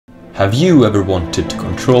Have you ever wanted to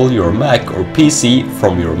control your Mac or PC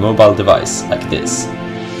from your mobile device like this?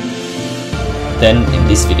 Then in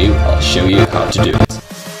this video I'll show you how to do it.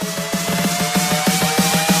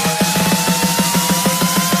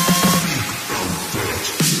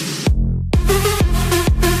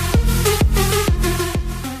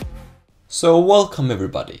 So welcome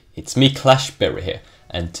everybody, it's me Clashberry here,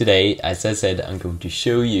 and today, as I said, I'm going to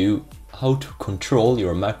show you how to control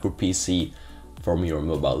your Mac or PC from your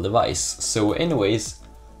mobile device. So anyways,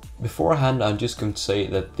 beforehand I'm just going to say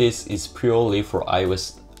that this is purely for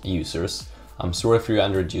iOS users. I'm sorry for you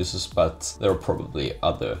Android users, but there are probably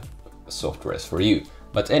other softwares for you.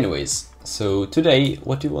 But anyways, so today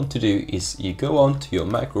what you want to do is you go on to your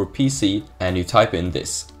Mac or PC and you type in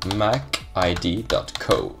this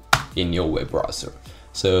MacID.co in your web browser.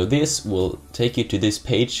 So this will take you to this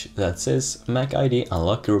page that says MacID,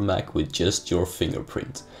 unlock your Mac with just your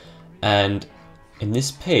fingerprint. And in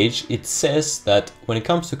this page it says that when it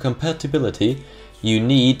comes to compatibility you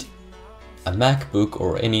need a MacBook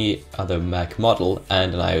or any other Mac model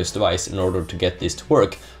and an iOS device in order to get this to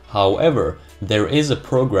work. However, there is a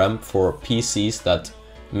program for PCs that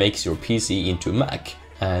makes your PC into a Mac,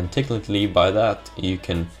 and technically by that you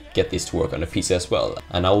can get this to work on a PC as well,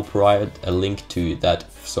 and I will provide a link to that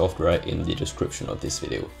software in the description of this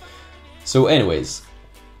video. So anyways,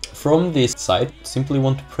 from this site simply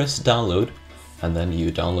want to press download, and then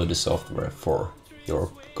you download the software for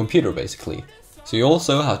your computer basically. So you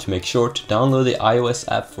also have to make sure to download the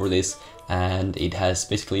iOS app for this, and it has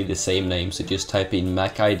basically the same name, so just type in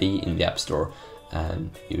MacID in the App Store and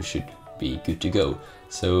you should be good to go.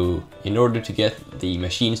 So in order to get the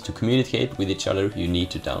machines to communicate with each other, you need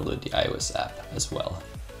to download the iOS app as well.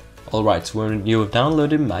 Alright, so when you have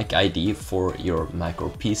downloaded MacID for your Mac or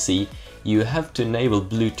PC, you have to enable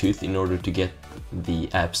Bluetooth in order to get the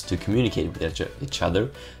apps to communicate with each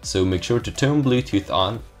other. So make sure to turn Bluetooth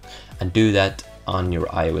on and do that on your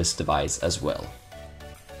iOS device as well.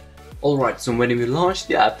 Alright, so when you launch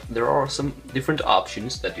the app, there are some different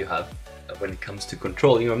options that you have when it comes to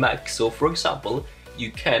controlling your Mac. So for example,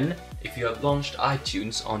 you can, if you have launched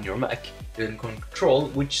iTunes on your Mac, you can control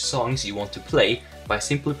which songs you want to play by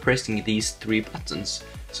simply pressing these three buttons.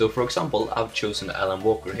 So for example, I've chosen Alan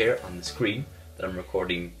Walker here on the screen that I'm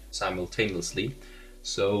recording simultaneously.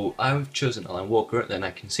 So I've chosen Alan Walker, then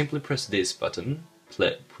I can simply press this button,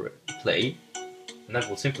 play, and that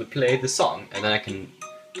will simply play the song, and then I can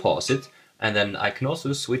pause it, and then I can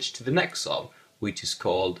also switch to the next song, which is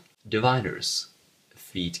called Diviners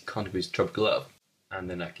feat. Compatibility Tropical Love, and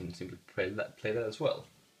then I can simply play that as well,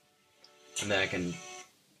 and then I can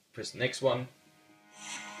press the next one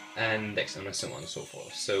and next one and so on and so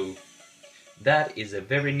forth. So that is a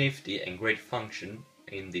very nifty and great function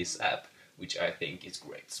in this app, which I think is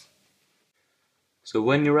great. So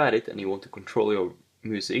when you're at it and you want to control your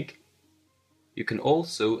music, you can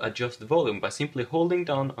also adjust the volume by simply holding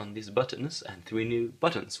down on these buttons, and three new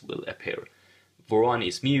buttons will appear. For one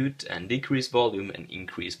is mute and decrease volume and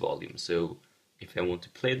increase volume. So if I want to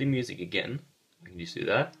play the music again, I can just do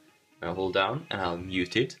that. I'll hold down and I'll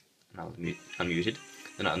mute it, and I'll unmute it,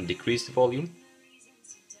 then I'll decrease the volume,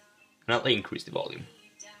 and I'll increase the volume,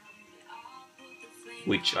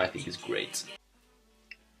 which I think is great.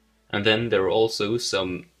 And then there are also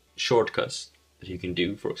some shortcuts that you can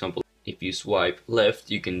do. For example, if you swipe left,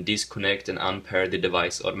 you can disconnect and unpair the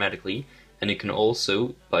device automatically, and you can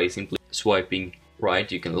also, by simply swiping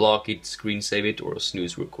right, you can lock it, screen save it, or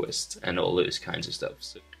snooze request, and all those kinds of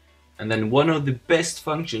stuff. And then one of the best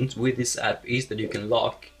functions with this app is that you can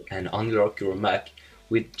lock and unlock your Mac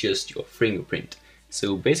with just your fingerprint.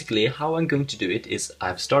 So basically how I'm going to do it is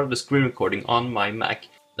I've started a screen recording on my Mac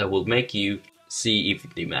that will make you see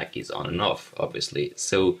if the Mac is on and off, obviously.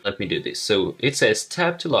 So let me do this. So it says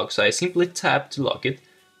tap to lock, so I simply tap to lock it,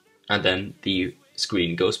 and then the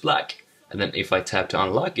screen goes black. And then if I tap to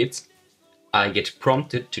unlock it, I get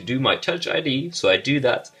prompted to do my Touch ID, so I do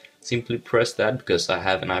that, simply press that because I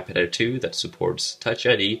have an iPad Air 2 that supports Touch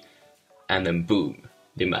ID, and then boom,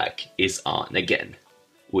 the Mac is on again,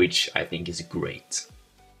 which I think is great.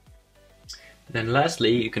 Then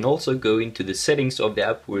lastly, you can also go into the settings of the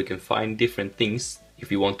app where you can find different things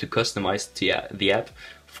if you want to customize the app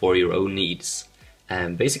for your own needs.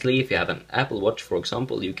 And basically, if you have an Apple Watch, for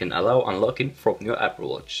example, you can allow unlocking from your Apple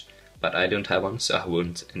Watch. But I don't have one, so I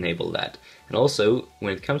won't enable that. And also,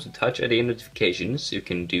 when it comes to Touch ID notifications, you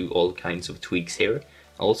can do all kinds of tweaks here.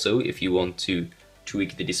 Also, if you want to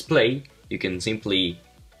tweak the display, you can simply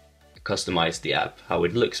customize the app, how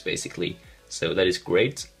it looks basically. So that is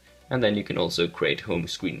great. And then you can also create home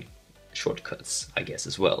screen shortcuts, I guess,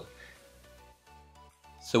 as well.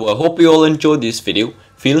 So I hope you all enjoyed this video.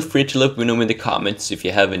 Feel free to let me know in the comments if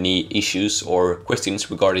you have any issues or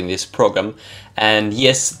questions regarding this program. And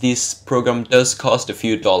yes, this program does cost a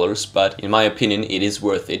few dollars, but in my opinion it is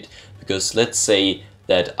worth it. Because let's say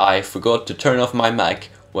that I forgot to turn off my Mac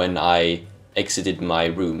when I exited my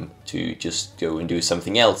room to just go and do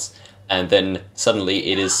something else, and then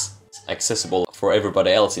suddenly it is accessible for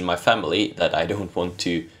everybody else in my family that I don't want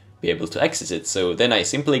to be able to access it. So then I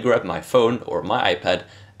simply grab my phone or my iPad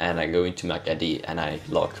and I go into MacID and I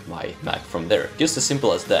lock my Mac from there. Just as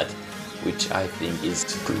simple as that, which I think is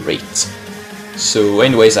great. So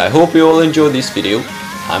anyways, I hope you all enjoyed this video.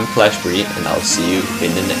 I'm Flashberry and I'll see you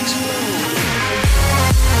in the next one.